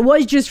 Even if I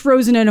was just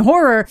frozen in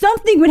horror,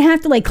 something would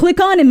have to like click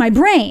on in my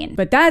brain.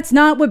 But that's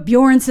not what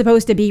Bjorn's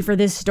supposed to be for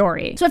this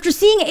story. So after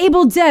seeing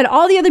Abel dead,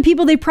 all the other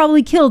people they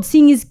probably killed,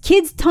 seeing his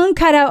kid's tongue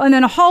cut out and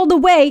then hauled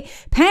away,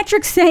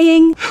 Patrick's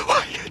saying,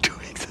 Why are you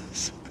doing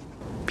this?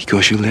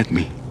 Because you let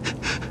me.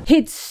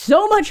 hits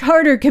so much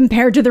harder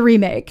compared to the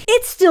remake.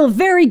 It's still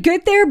very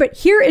good there, but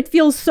here it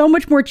feels so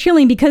much more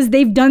chilling because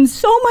they've done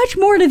so much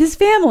more to this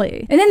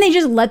family. And then they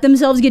just let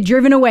themselves get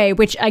driven away,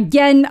 which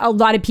again, a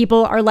lot of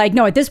people are like,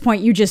 no, at this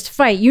point you just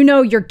fight. You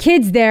know your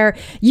kid's there.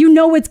 You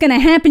know what's gonna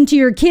happen to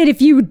your kid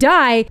if you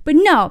die. But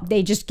no,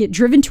 they just get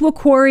driven to a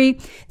quarry.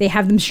 They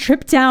have them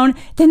stripped down.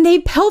 Then they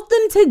pelt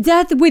them to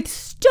death with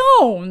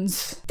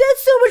stones.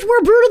 That's so much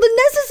more brutal than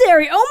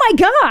necessary. Oh my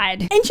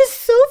God. And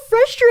just so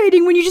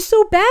frustrating when you just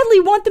so badly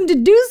want them to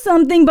do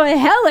something, but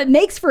hell, it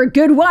makes for a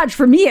good watch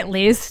for me at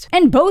least.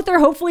 And both are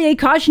hopefully a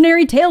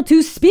cautionary tale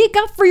to speak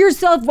up for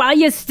yourself while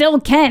you still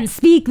can.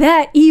 Speak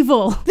that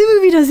evil. The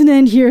movie doesn't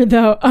end here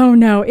though. Oh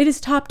no, it is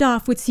topped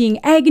off with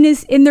seeing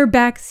Agnes in their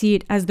back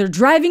seat as they're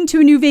driving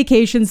to a new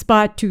vacation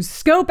spot to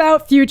scope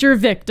out future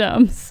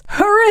victims.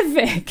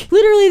 Horrific.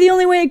 Literally the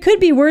only way it could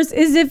be worse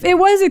is if it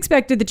was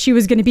expected that she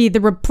was going to be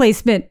the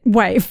replacement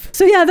wife.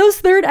 So yeah, those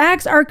third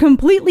acts are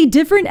completely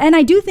different, and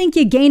I do think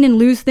you gain and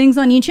lose things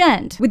on each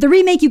end. With the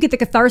remake, you get the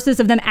catharsis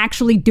of them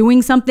actually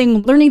doing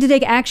something, learning to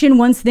take action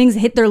once things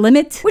hit their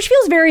limit, which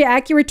feels very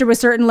accurate to a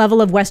certain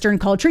level of Western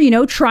culture, you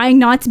know, trying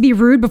not to be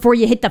rude before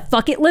you hit the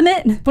fuck it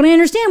limit. But I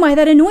understand why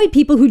that annoyed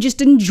people who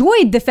just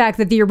enjoyed the fact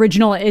that the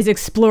original is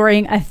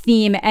exploring a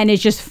theme and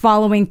is just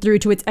following through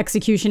to its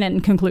execution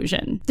and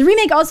conclusion. The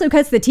remake also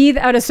cuts the teeth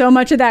out of so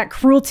much of that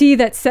cruelty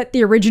that set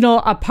the original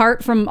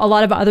apart from a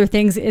lot of other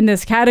things in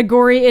this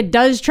category. It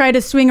does try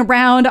to swing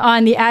around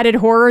on the added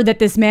horror that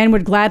this man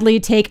would gladly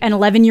take an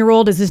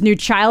 11-year-old as his new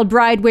child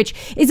bride, which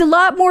is a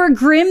lot more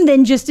grim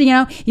than just, you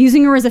know,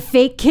 using her as a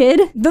fake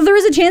kid. Though there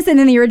is a chance that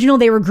in the original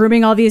they were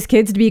grooming all these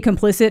kids to be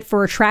complicit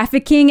for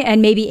trafficking,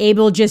 and maybe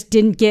Abel just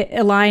didn't get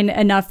a line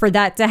enough for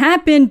that to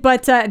happen,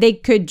 but they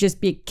could just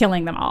be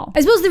killing them all.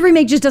 I suppose the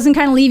remake just doesn't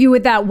kind of leave you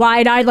with that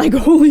wide-eyed, like,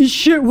 holy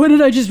shit, what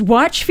did I just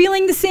watch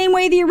feeling the same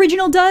way the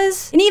original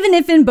does? And even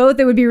if in both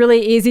it would be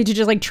really easy to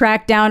just like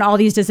track down all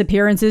these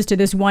disappearances to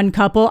this one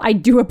couple, I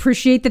do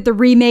appreciate that the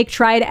remake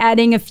tried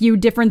adding a few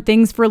different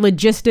things for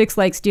logistics,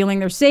 like stealing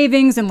their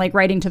savings and like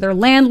writing to their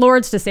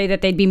landlords to say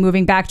that they'd be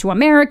moving back to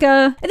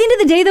America. At the end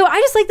of the day though, I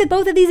just like that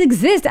both of these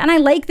exist, and I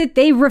like that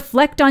they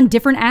reflect on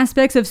different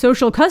aspects of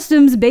social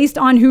customs based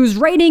on who's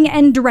writing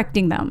and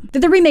directing them. That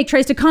the remake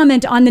tries to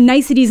comment on the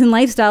niceties and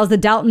lifestyles the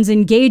Daltons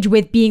engage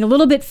with being a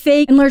little bit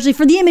fake and largely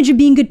for the image of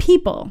being good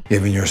people.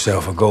 Giving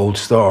yourself a gold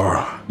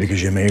star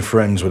because you made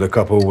friends with a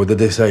couple with a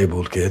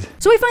disabled kid.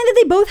 So I find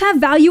that they both have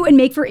value and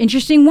make for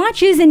interesting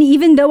watches, and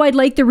even though I'd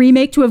like the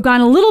remake to have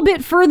gone a little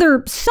bit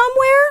further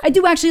somewhere, I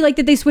do actually like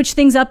that they switched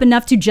things up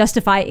enough to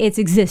justify its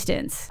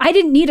existence. I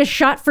didn't need a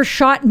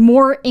shot-for-shot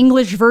more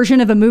English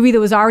version of a movie that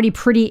was already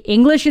pretty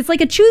English. It's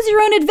like a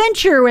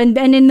choose-your-own-adventure, and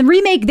in the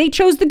remake, they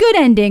chose the good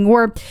ending,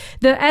 or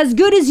the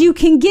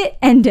as-good-as-you-can-get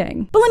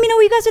ending. But let me know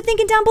what you guys are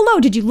thinking down below.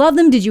 Did you love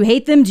them? Did you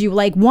hate them? Do you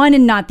like one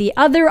and not the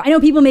other? I know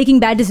people making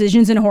bad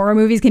decisions in horror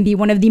movies can be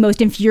one of the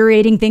most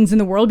infuriating things in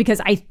the world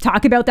because I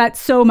talk about that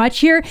so much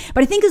here,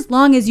 but I think as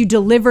long as you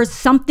deliver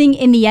something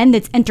in the end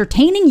that's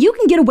entertaining, you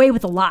can get away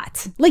with a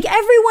lot. Like,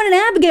 everyone in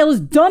Abigail is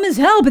dumb as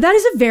hell, but that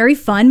is a very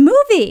fun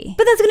movie.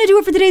 But that's gonna do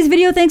it for today's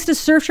video. Thanks to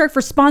Surfshark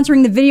for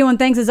sponsoring the video, and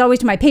thanks as always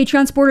to my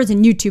Patreon supporters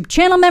and YouTube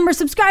channel members.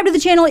 Subscribe to the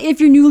channel if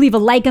you're new, leave a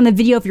like on the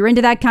video if you're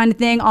into that kind of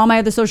thing. All my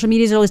other social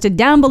medias are listed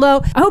down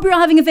below. I hope you're all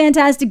having a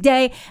fantastic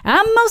day.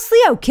 I'm mostly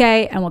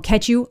okay, and we'll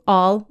catch you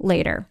all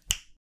later.